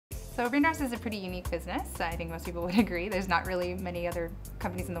So Raindrops is a pretty unique business. I think most people would agree. There's not really many other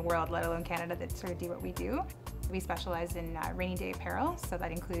companies in the world, let alone Canada, that sort of do what we do. We specialize in rainy day apparel, so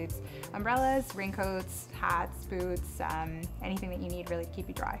that includes umbrellas, raincoats, hats, boots, anything that you need really to keep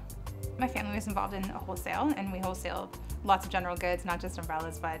you dry. My family was involved in a wholesale, and we wholesale lots of general goods, not just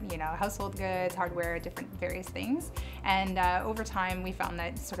umbrellas, but household goods, hardware, different various things. And over time, we found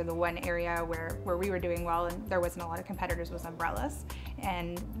that sort of the one area where we were doing well and there wasn't a lot of competitors was umbrellas.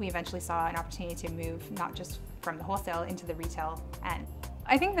 And we eventually saw an opportunity to move not just from the wholesale into the retail end.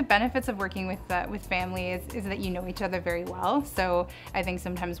 I think the benefits of working with family is that you know each other very well. So I think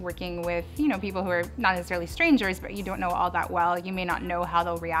sometimes working with people who are not necessarily strangers, but you don't know all that well, you may not know how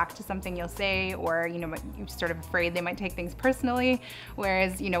they'll react to something you'll say, or you're sort of afraid they might take things personally.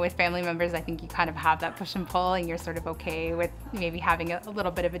 Whereas with family members, I think you kind of have that push and pull, and you're sort of okay with maybe having a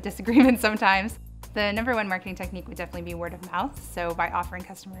little bit of a disagreement sometimes. The number one marketing technique would definitely be word of mouth. So by offering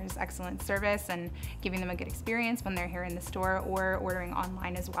customers excellent service and giving them a good experience when they're here in the store or ordering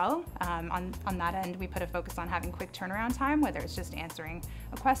online as well. On that end, we put a focus on having quick turnaround time, whether it's just answering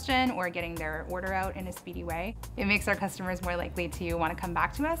a question or getting their order out in a speedy way. It makes our customers more likely to want to come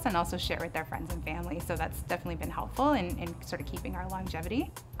back to us and also share with their friends and family. So that's definitely been helpful in sort of keeping our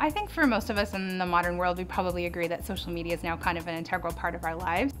longevity. I think for most of us in the modern world, we probably agree that social media is now kind of an integral part of our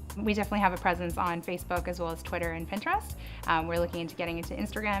lives. We definitely have a presence on Facebook as well as Twitter and Pinterest. We're looking into getting into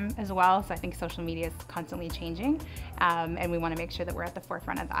Instagram as well, so I think social media is constantly changing, and we want to make sure that we're at the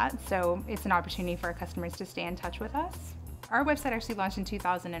forefront of that. So it's an opportunity for our customers to stay in touch with us. Our website actually launched in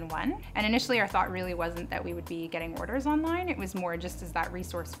 2001, and initially our thought really wasn't that we would be getting orders online. It was more just as that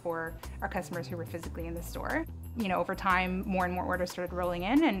resource for our customers who were physically in the store. Over time, more and more orders started rolling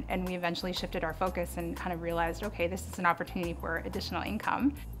in, and we eventually shifted our focus and kind of realized, okay, this is an opportunity for additional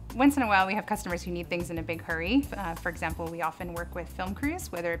income. Once in a while, we have customers who need things in a big hurry. For example, we often work with film crews,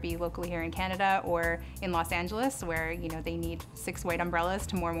 whether it be locally here in Canada or in Los Angeles, where they need 6 white umbrellas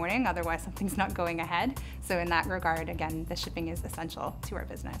tomorrow morning, otherwise something's not going ahead. So in that regard, again, the shipping is essential to our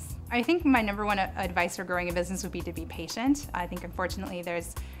business. I think my number one advice for growing a business would be to be patient. I think unfortunately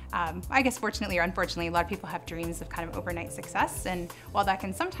there's I guess fortunately or unfortunately, a lot of people have dreams of kind of overnight success, and while that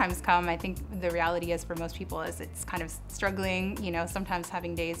can sometimes come, I think the reality is for most people is it's kind of struggling, sometimes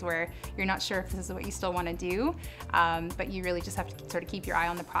having days where you're not sure if this is what you still want to do, but you really just have to sort of keep your eye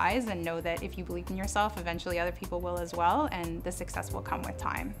on the prize and know that if you believe in yourself, eventually other people will as well, and the success will come with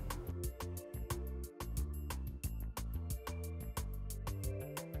time.